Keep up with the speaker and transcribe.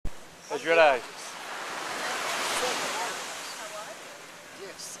Dreadi?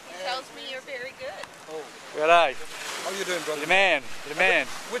 Yes. He tells me you're very good. Oh. Dreadi. How you doing, brother? You're the man. You're the man.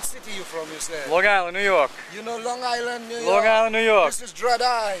 Which city you from, you said? Long Island, New York. You know Long Island, New York? Long Island, New York. This is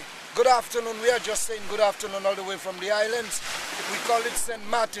Dreadi. Good afternoon. We are just saying good afternoon all the way from the islands. We call it St.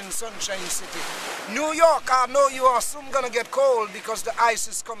 Martin, Sunshine City. New York, I know you are soon going to get cold because the ice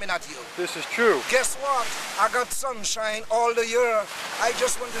is coming at you. This is true. Guess what? I got sunshine all the year. I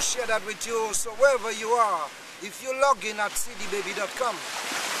just want to share that with you. So wherever you are, if you log in at cdbaby.com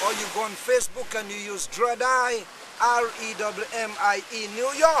or you go on Facebook and you use Dreadi, R-E-M-M-I-E,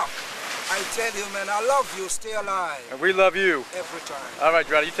 New York. I tell you, man, I love you. Stay alive. And we love you. Every time. All right,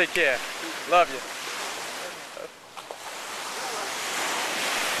 Dreadi, you take care. Love you.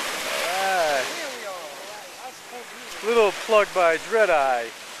 All right. Little plug by Dreadi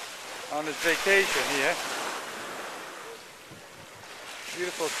on his vacation here.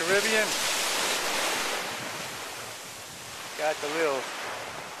 Beautiful Caribbean. Got the little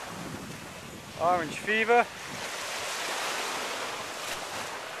orange fever.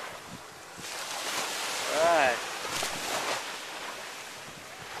 Alright.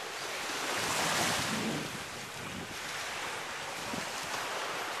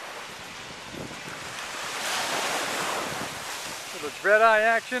 Little Dreadi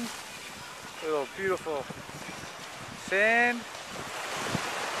action. Little beautiful sand.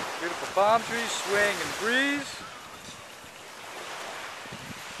 Beautiful palm trees, swing and breeze.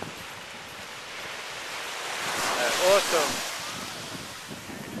 Awesome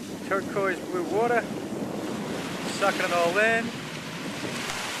turquoise blue water. Sucking it all in.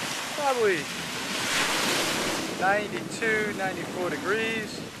 Probably 92, 94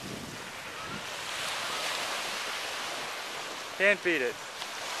 degrees. Can't beat it.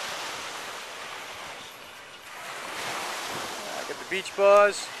 I got the beach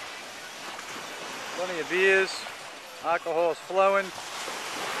bars. Plenty of beers. Alcohol's flowing.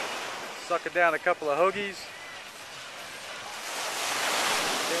 Sucking down a couple of hoagies.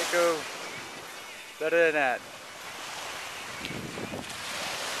 Can't go better than that.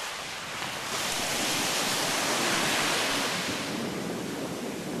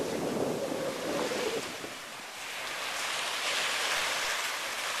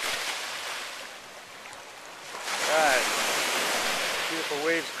 Alright, beautiful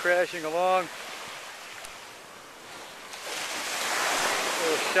waves crashing along. A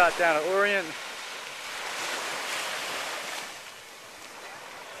little shot down at Orient.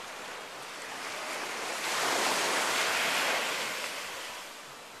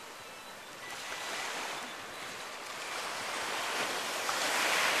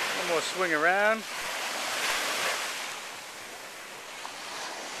 One more swing around.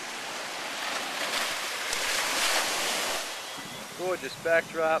 Gorgeous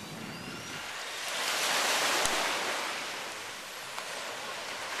backdrop.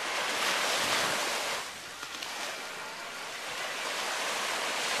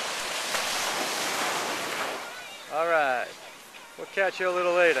 All right, we'll catch you a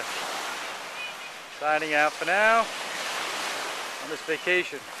little later. Signing out for now on this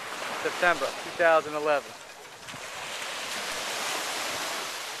vacation, September 2011.